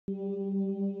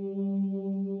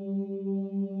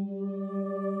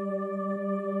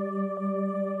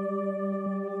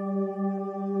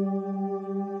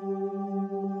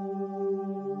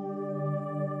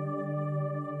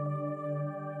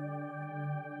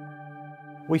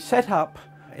We set up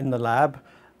in the lab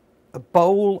a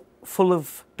bowl full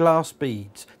of glass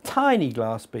beads, tiny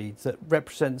glass beads that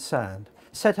represent sand.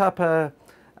 Set up an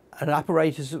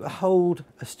apparatus that would hold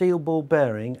a steel ball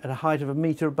bearing at a height of 1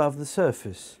 metre above the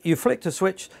surface. You flicked a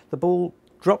switch, the ball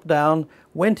dropped down,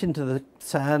 went into the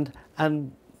sand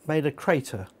and made a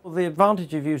crater. Well, the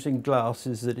advantage of using glass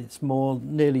is that it's more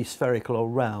nearly spherical or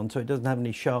round, so it doesn't have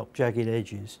any sharp, jagged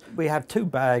edges. We have 2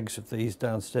 bags of these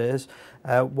downstairs.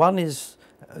 One is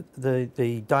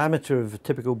the diameter of a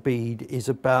typical bead is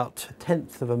about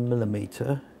 1/10 of a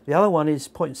millimetre. The other one is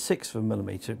 0.6 of a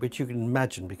millimetre, which you can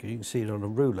imagine because you can see it on a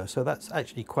ruler. So that's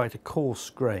actually quite a coarse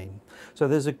grain. So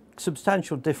there's a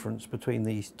substantial difference between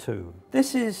these two.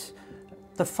 This is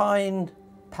the fine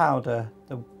powder,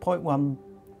 the 0.1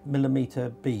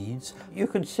 millimetre beads. You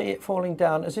can see it falling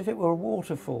down as if it were a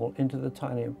waterfall into the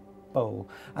tiny bowl,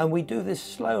 and we do this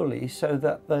slowly so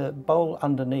that the bowl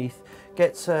underneath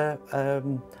gets a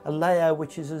layer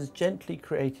which is as gently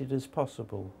created as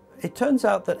possible. It turns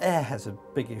out that air has a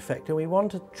big effect, and we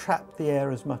want to trap the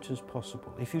air as much as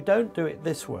possible. If you don't do it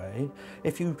this way,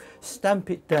 if you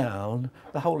stamp it down,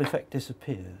 the whole effect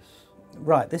disappears.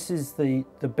 Right, this is the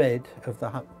bed of the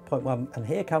 0.1, and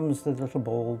here comes the little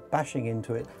ball bashing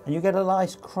into it, and you get a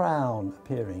nice crown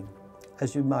appearing,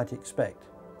 as you might expect.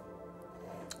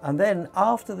 And then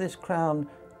after this crown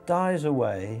dies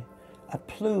away, a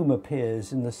plume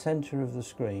appears in the centre of the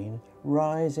screen,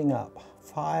 rising up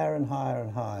higher and higher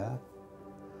and higher.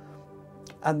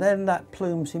 And then that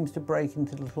plume seems to break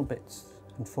into little bits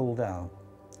and fall down.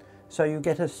 So you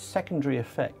get a secondary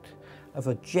effect of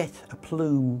a jet, a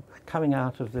plume coming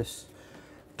out of this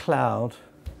cloud,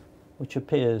 which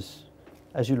appears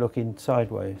as you look in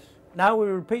sideways. Now we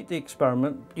repeat the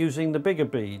experiment using the bigger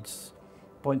beads,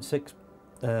 0.6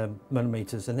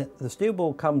 millimetres, and the steel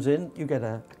ball comes in, you get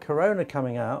a corona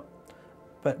coming out,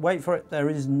 but wait for it, there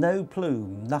is no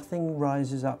plume, nothing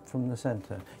rises up from the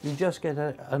centre. You just get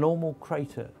a normal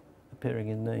crater appearing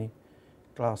in the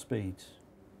glass beads.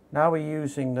 Now we're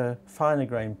using the finer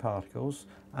grain particles,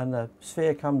 and the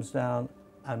sphere comes down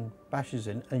and bashes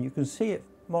in, and you can see it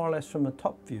more or less from a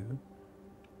top view,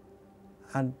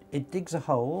 and it digs a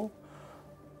hole,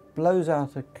 blows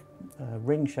out a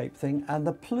ring-shaped thing, and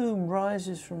the plume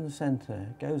rises from the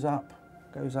centre, goes up,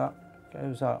 goes up,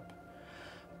 goes up.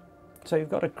 So you've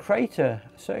got a crater,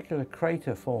 a circular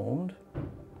crater formed,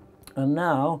 and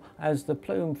now as the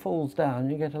plume falls down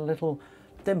you get a little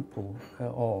dimple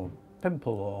or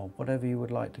pimple or whatever you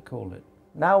would like to call it.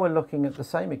 Now we're looking at the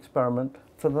same experiment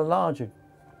for the larger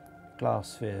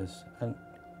glass spheres, and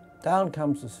down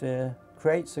comes the sphere,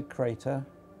 creates a crater,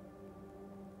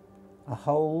 a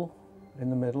hole in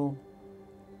the middle,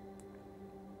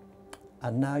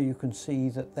 and now you can see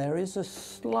that there is a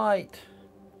slight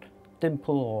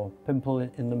dimple or pimple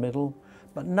in the middle,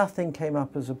 but nothing came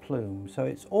up as a plume. So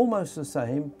it's almost the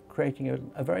same,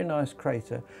 creating a very nice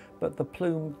crater, but the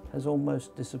plume has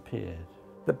almost disappeared.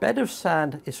 The bed of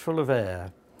sand is full of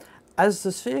air. As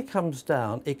the sphere comes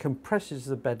down, it compresses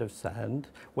the bed of sand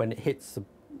when it hits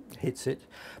it,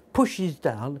 pushes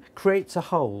down, creates a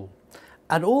hole,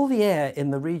 and all the air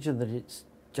in the region that it's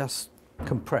just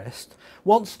compressed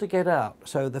wants to get out.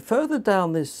 So the further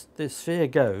down this sphere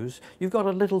goes, you've got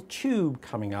a little tube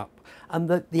coming up, and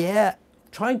the air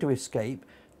trying to escape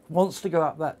wants to go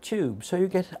up that tube. So you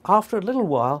get, after a little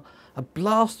while, a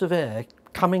blast of air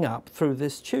coming up through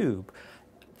this tube.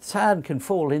 Sand can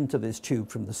fall into this tube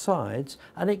from the sides,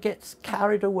 and it gets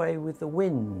carried away with the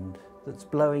wind that's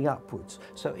blowing upwards.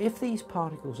 So if these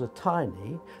particles are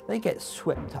tiny, they get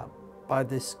swept up by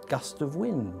this gust of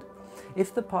wind.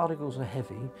 If the particles are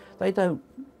heavy, they don't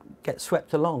get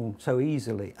swept along so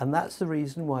easily, and that's the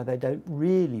reason why they don't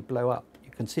really blow up.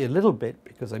 You can see a little bit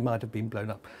because they might have been blown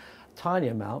up a tiny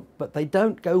amount, but they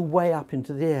don't go way up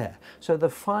into the air. So the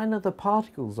finer the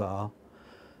particles are,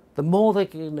 the more they're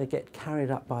going to get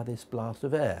carried up by this blast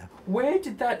of air. Where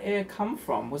did that air come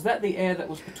from? Was that the air that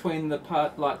was between the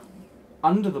part, like,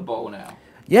 under the bowl now?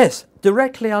 Yes,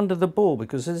 directly under the ball,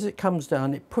 because as it comes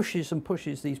down it pushes and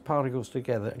pushes these particles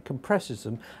together and compresses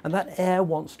them, and that air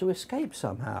wants to escape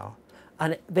somehow.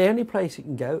 And the only place it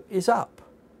can go is up.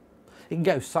 It can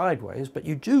go sideways, but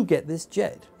you do get this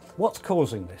jet. What's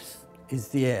causing this is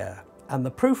the air. And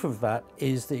the proof of that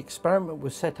is the experiment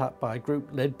was set up by a group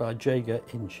led by Jaeger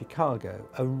in Chicago,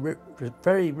 a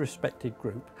very respected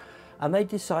group, and they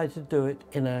decided to do it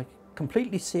in a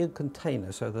completely sealed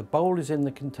container. So the bowl is in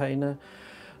the container,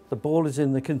 the ball is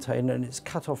in the container, and it's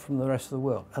cut off from the rest of the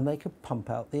world, and they could pump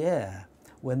out the air.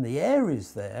 When the air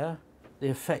is there, the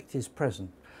effect is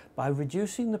present. By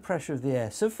reducing the pressure of the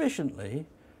air sufficiently,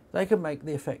 they can make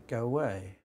the effect go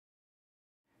away.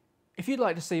 If you'd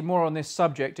like to see more on this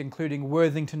subject, including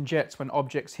Worthington jets when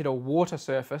objects hit a water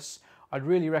surface, I'd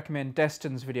really recommend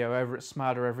Destin's video over at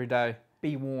Smarter Every Day.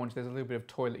 Be warned, there's a little bit of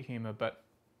toilet humour, but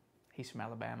he's from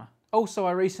Alabama. Also,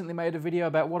 I recently made a video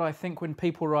about what I think when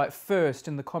people write first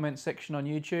in the comments section on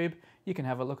YouTube. You can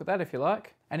have a look at that if you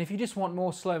like. And if you just want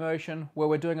more slow motion, well,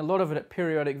 we're doing a lot of it at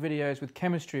Periodic Videos with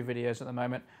chemistry videos at the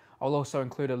moment. I'll also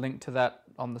include a link to that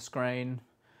on the screen.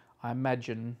 I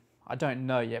imagine, I don't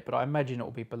know yet, but I imagine it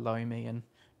will be below me and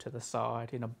to the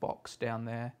side in a box down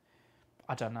there.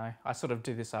 I don't know, I sort of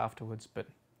do this afterwards, but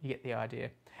you get the idea.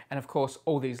 And of course,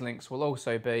 all these links will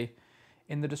also be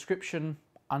in the description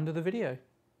under the video.